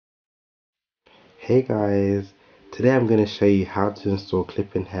Hey guys, today I'm going to show you how to install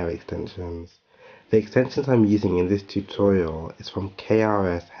clip-in hair extensions. The extensions I'm using in this tutorial is from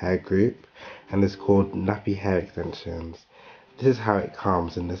KRS Hair Group and is called Knappy Hair Extensions. This is how it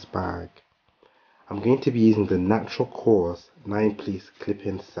comes in this bag. I'm going to be using the Knatural Coarse 9-piece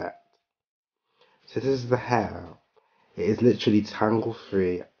clip-in set. So this is the hair. It is literally tangle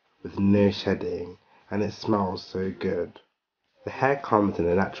free with no shedding and it smells so good. The hair comes in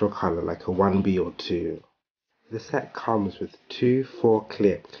a natural color like a 1B or 2. The set comes with two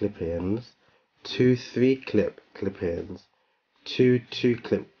 4-clip clip-ins, two 3-clip clip-ins, two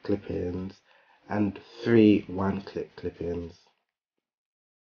 2-clip clip-ins, and three 1-clip clip-ins.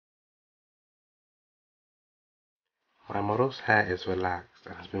 My model's hair is relaxed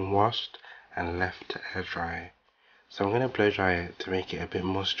and has been washed and left to air dry, so I'm going to blow dry it to make it a bit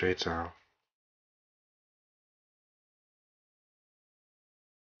more straighter.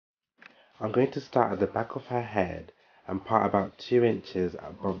 I'm going to start at the back of her head and part about 2 inches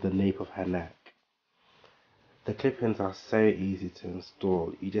above the nape of her neck. The clip-ins are so easy to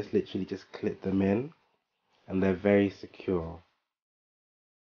install, you literally just clip them in and they're very secure.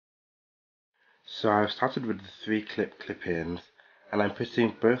 So I've started with the 3-clip clip-ins and I'm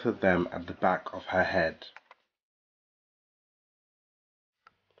putting both of them at the back of her head.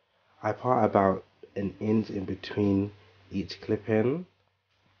 I part about an inch in between each clip-in.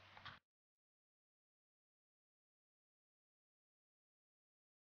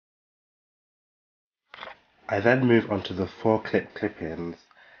 I then move on to the 4-clip clip-ins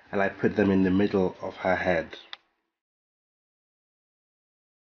and I put them in the middle of her head.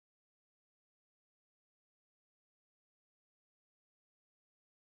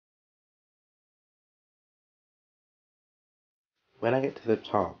 When I get to the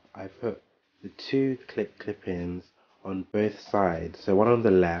top, I put the 2-clip clip-ins on both sides, so one on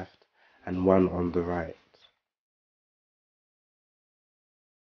the left and one on the right.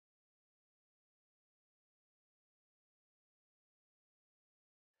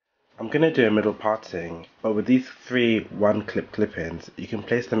 I'm going to do a middle parting, but with these 3 1-clip clip-ins, you can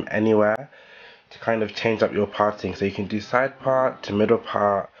place them anywhere to kind of change up your parting. So you can do side part to middle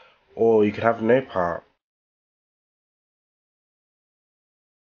part, or you can have no part.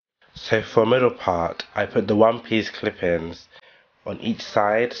 So for middle part, I put the 1-piece clip-ins on each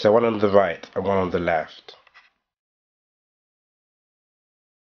side, so one on the right and one on the left.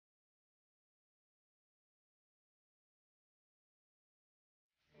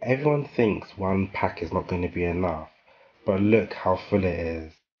 Everyone thinks one pack is not going to be enough, but look how full it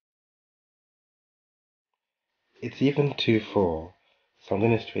is. It's even too full, so I'm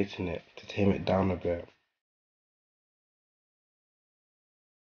going to straighten it to tame it down a bit.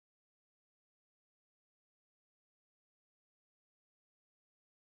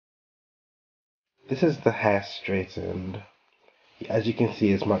 This is the hair straightened. As you can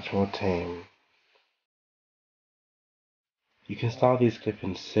see, it's much more tame. You can style these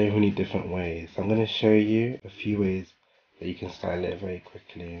clip-ins so many different ways. I'm going to show you a few ways that you can style it very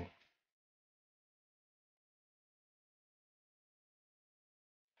quickly.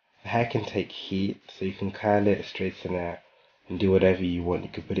 The hair can take heat, so you can curl it, straighten it, and do whatever you want. You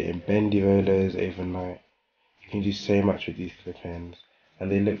can put it in bendy rollers overnight. You can do so much with these clip-ins, and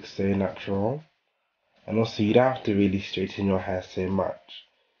they look so natural. And also, you don't have to really straighten your hair so much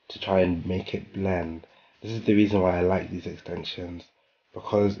to try and make it blend. This is the reason why I like these extensions,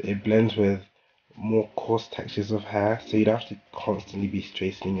 because it blends with more coarse textures of hair, so you don't have to constantly be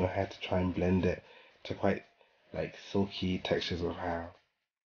straightening your hair to try and blend it to quite like silky textures of hair.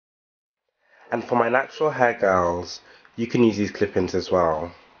 And for my natural hair girls, you can use these clip-ins as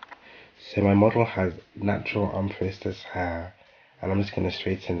well. So my model has natural unprocessed hair, and I'm just going to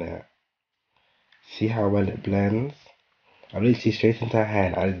straighten it. See how well it blends? I've literally straightened her hair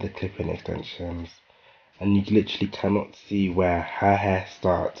and added the clip-in extensions, and you literally cannot see where her hair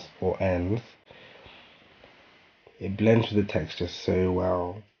starts or ends. It blends with the texture so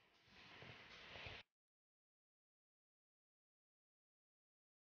well.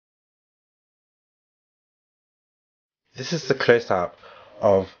 This is the close-up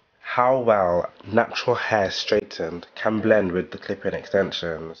of how well natural hair straightened can blend with the clip-in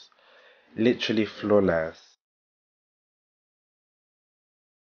extensions. Literally flawless.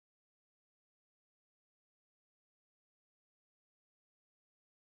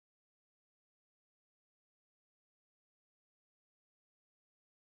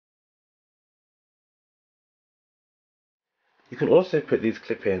 You can also put these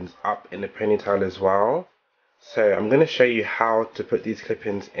clip-ins up in a ponytail as well. So I'm going to show you how to put these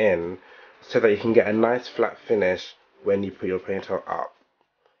clip-ins in so that you can get a nice flat finish when you put your ponytail up.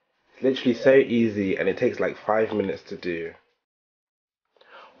 Literally so easy, and it takes like 5 minutes to do.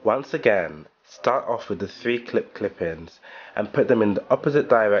 Once again, start off with the 3 clip-ins and put them in the opposite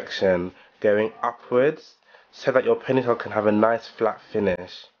direction, going upwards, so that your ponytail can have a nice flat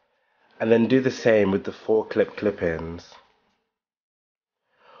finish. And then do the same with the 4 clip-ins.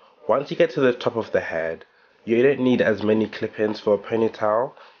 Once you get to the top of the head, you don't need as many clip-ins for a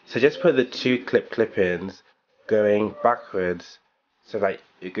ponytail, so just put the 2 clip-ins going backwards so that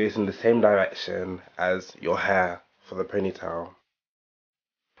it goes in the same direction as your hair for the ponytail.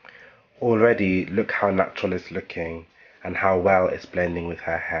 Already, look how natural it's looking and how well it's blending with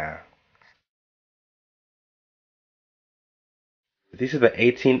her hair. These are the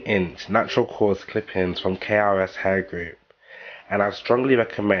 18-inch Knatural Coarse clip-ins from KRS Hair Group, and I strongly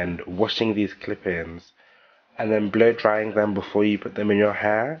recommend washing these clip-ins and then blow drying them before you put them in your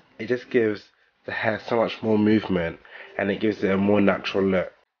hair. It just gives the hair so much more movement and it gives it a more natural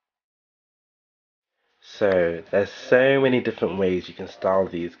look. So there's so many different ways you can style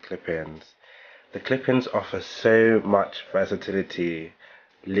these clip-ins. The clip-ins offer so much versatility.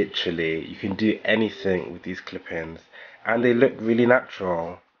 Literally, you can do anything with these clip-ins and they look really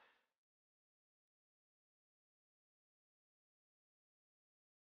natural.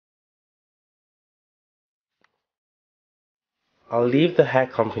 I'll leave the hair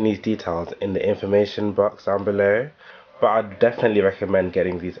company's details in the information box down below, but I'd definitely recommend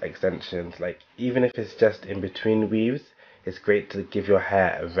getting these extensions. Like, even if it's just in between weaves, it's great to give your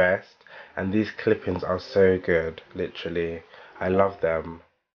hair a rest, and these clip-ins are so good, literally. I love them.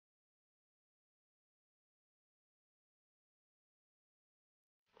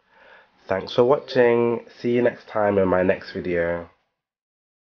 Thanks for watching. See you next time in my next video.